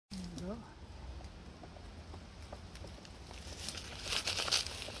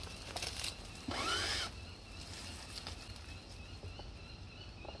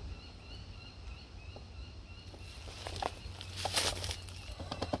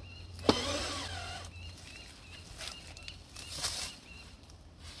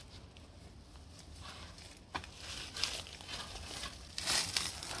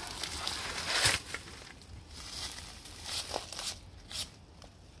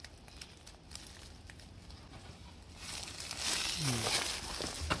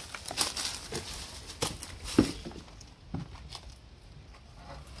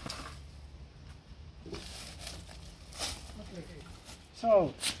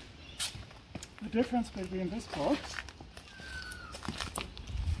So, the difference between this box,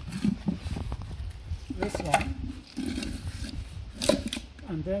 this one,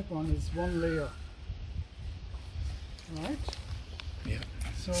 and that one is one layer, right? Yeah.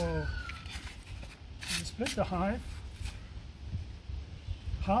 So, you split the hive,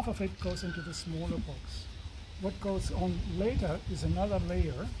 half of it goes into the smaller box. What goes on later is another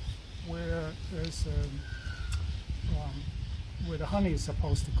layer where there's where the honey is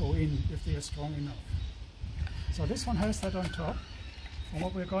supposed to go in if they are strong enough. So this one has that on top. And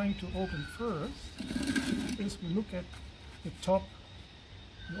what we're going to open first is we look at the top,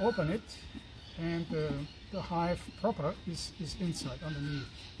 we open it, and the hive proper is inside, underneath.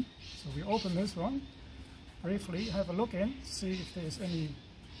 So we open this one, briefly have a look in, see if there's any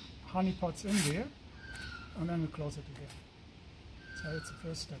honey pots in there, and then we close it again. So that's the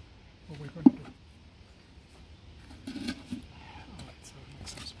first step, what we're going to do. Alright, so make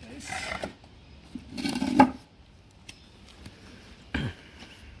some space.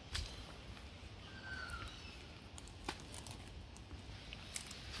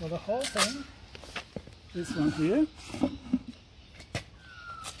 So the whole thing, this one here,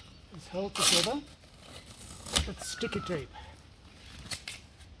 is held together with sticky tape.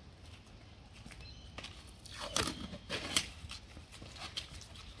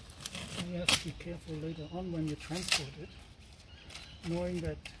 You have to be careful later on when you transport it, knowing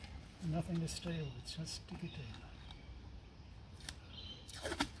that nothing is stable, it's just sticky tape.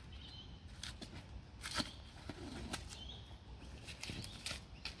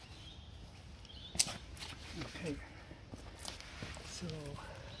 Okay, so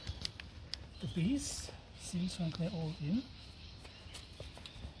the bees seems like they're all in,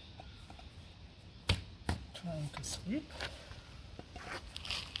 trying to sleep.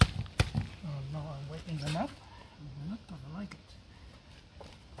 Oh no, I'm waking them up, and they're not going to like it.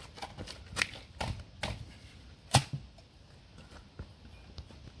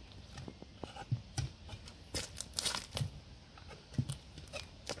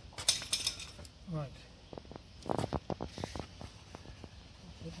 Right.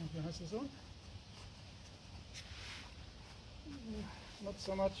 Put my glasses on. Not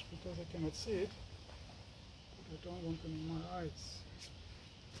so much because I cannot see it, but I don't want them in my eyes.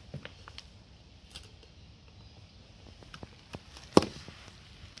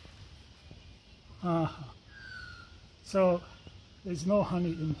 Aha. So there's no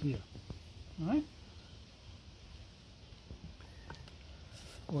honey in here, right?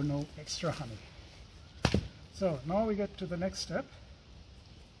 Or no extra honey. So now we get to the next step,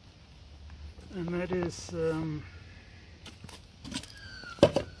 and that is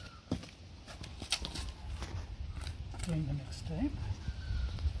doing the next tape.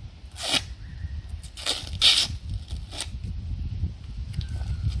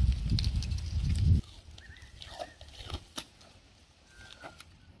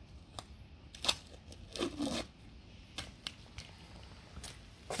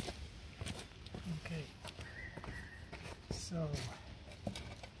 Okay, so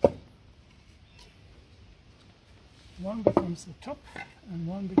one becomes the top and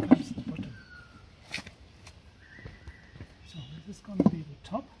one becomes the bottom. So this is going to be the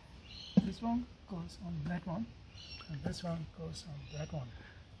top, this one goes on that one, and this one goes on that one.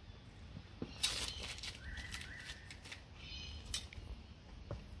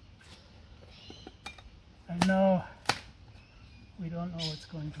 And now we don't know what's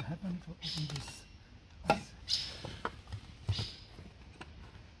going to happen to open this.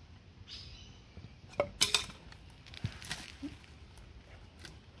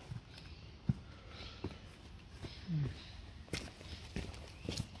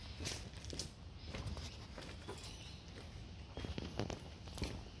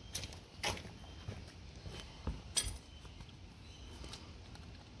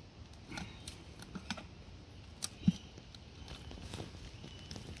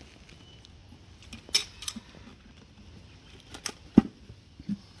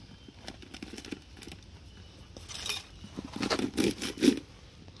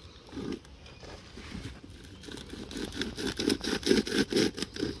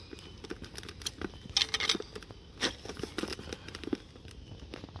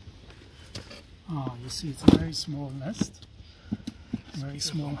 You see it's a very small nest, very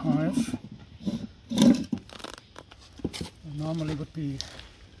small hive. It normally would be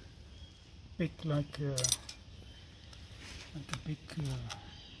big like a big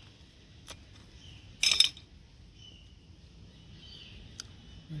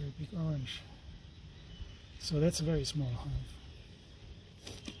very big orange. So that's a very small hive.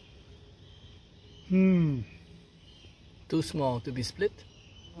 Too small to be split?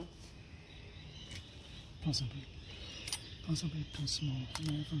 Possibly. Possibly too small. Let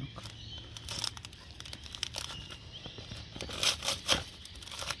me have a look.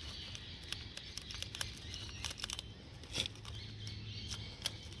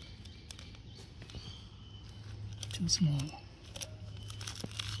 Too small.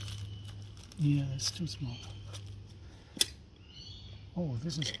 Yeah, it's too small. Oh,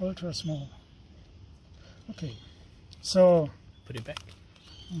 this is ultra small. Okay, so Put it back.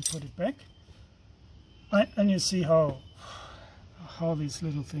 and put it back. And you see how these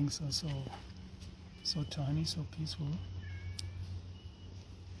little things are so tiny, so peaceful.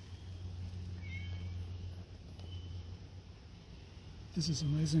 This is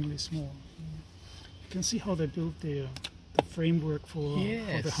amazingly small. You can see how they built the framework for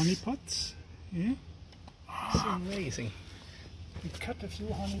the honey pots. Yeah, It's amazing. we cut a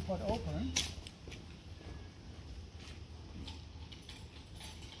few honey pot open.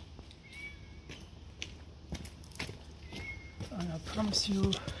 And I promise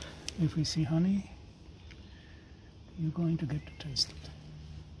you, if we see honey, you're going to get to taste it.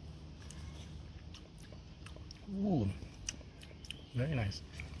 Ooh, very nice.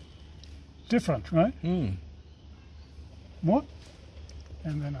 Different, right? More?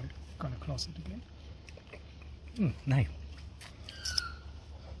 And then I'm going to close it again. Nice.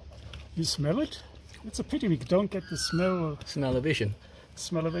 You smell it? It's a pity we don't get the smell. Smell-o-vision.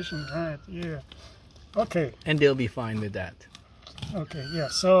 Smell-o-vision, right? Yeah. Okay. And they'll be fine with that. Okay. Yeah.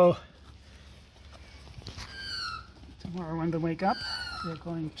 So tomorrow when they wake up, we're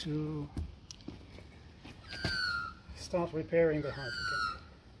going to start repairing the hive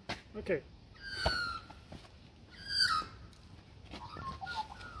again. Okay.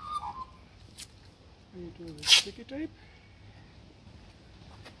 We do the sticky tape.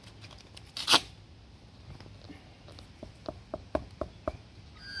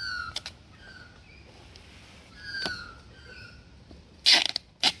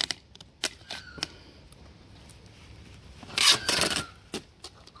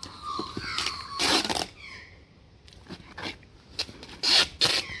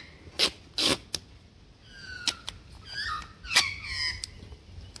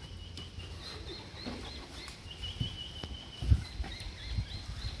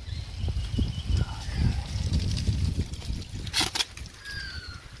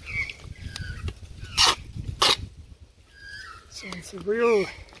 So it's a real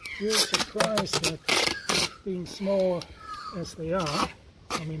surprise that being small as they are,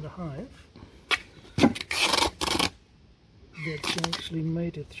 I mean the hive, they actually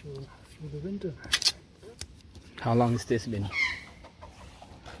made it through the winter. How long has this been?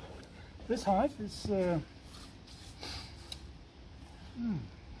 This hive is good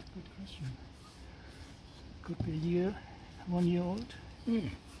question. Could be a year, 1 year old.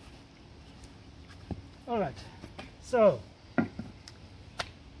 All right, so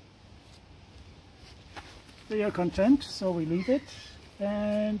they are content, so we leave it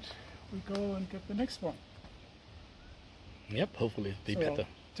and we go and get the next one. Yep, hopefully it'll be better.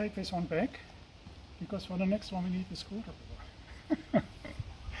 Take this one back, because for the next one we need the screwdriver.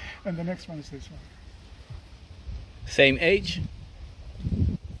 And the next one is this one. Same age?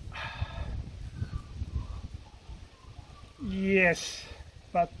 Yes,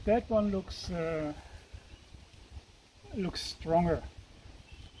 but that one looks stronger.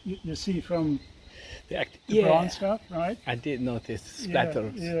 You see from the brown stuff, right? I did notice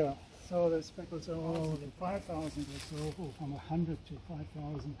splatters. Yeah. So the speckles are all over 5,000 or so, from 100 to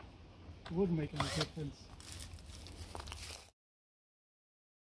 5,000. It wouldn't make any difference.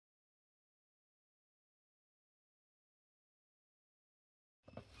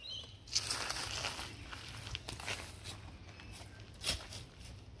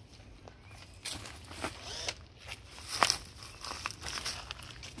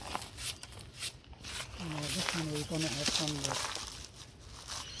 This one we're going to have some.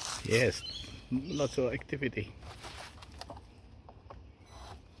 Yes, lots of activity.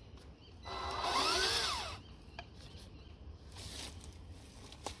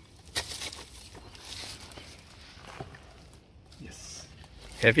 Yes.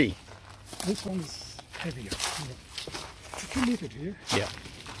 Heavy. This one's heavier. Yeah. You can leave it here. Yeah.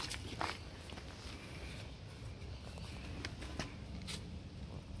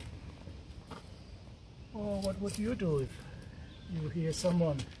 Or what would you do if you hear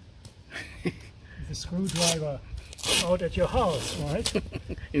someone with a screwdriver out at your house, right?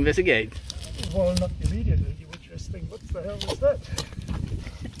 Investigate. Well, not immediately. You would just think, what the hell is that?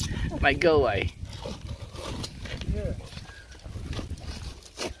 Might go away. Yeah.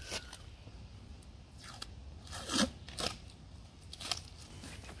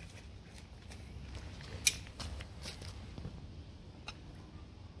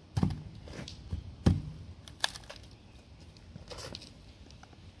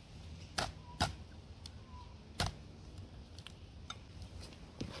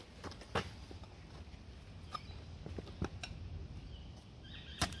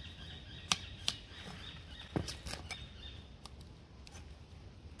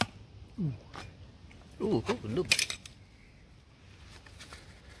 Ooh, look.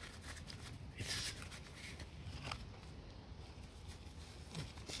 It's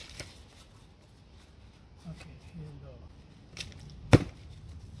Okay, here we go.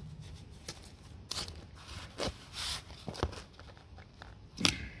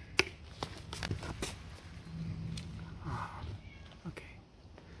 Okay.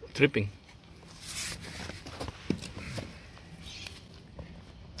 dripping.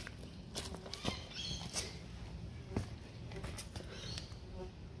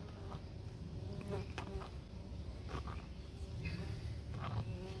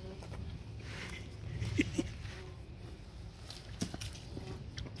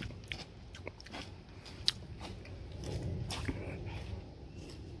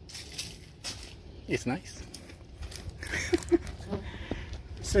 It's nice.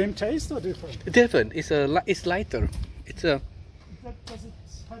 Same taste or different? Different. It's lighter. It's a. Does it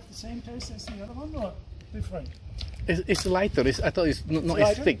have the same taste as the other one or different? It's lighter. I thought it's not as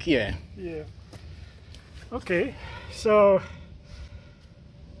Lighter? thick. Yeah. Yeah. Okay. So,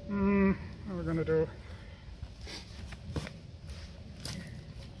 what we're gonna do?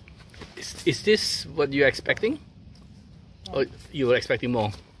 Is this what you're expecting? Or you were expecting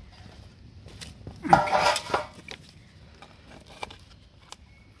more?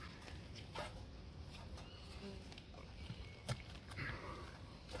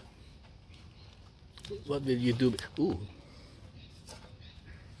 What will you do? Ooh.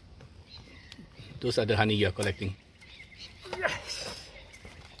 Those are the honey you're collecting. Yes.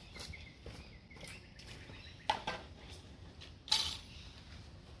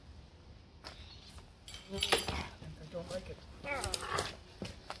 I don't like it.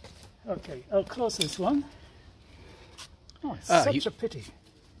 Okay, I'll close this one. Oh, it's such a pity.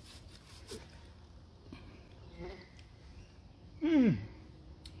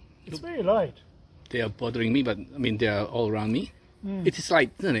 It's very light. They are bothering me, but I mean they are all around me. It is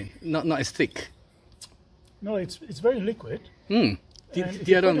light, isn't it? Not as thick. No, it's very liquid. The And if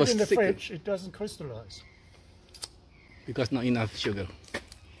the you other put one it was in the thicker fridge, it doesn't crystallize. because not enough sugar.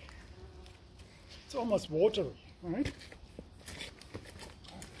 It's almost water, right?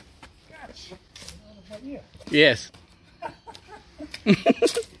 Gosh, out of my ear. Yes. When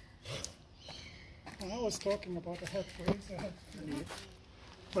I was talking about the head frames, I had to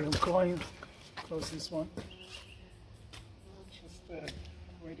but I'm going close this one. Just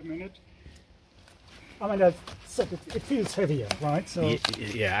wait a minute. I mean, I said it feels heavier, right? So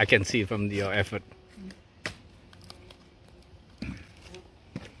Yeah, I can see from your effort.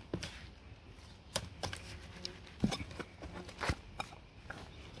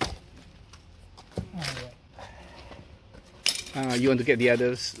 You want to get the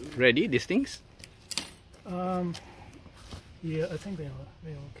others ready, these things? yeah, I think they're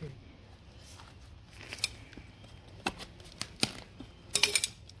okay.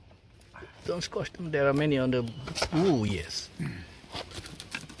 Don't squash them. There are many on the. Ooh, yes.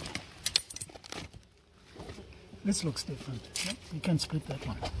 This looks different. Yeah, you can split that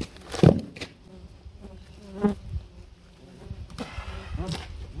one.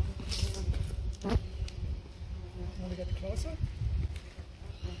 Want to get closer?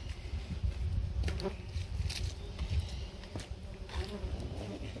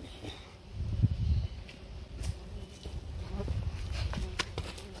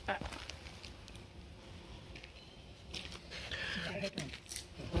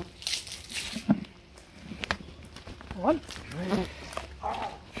 One.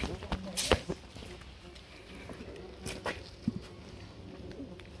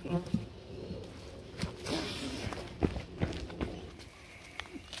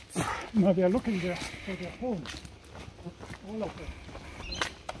 Now they are looking for their home, all of them.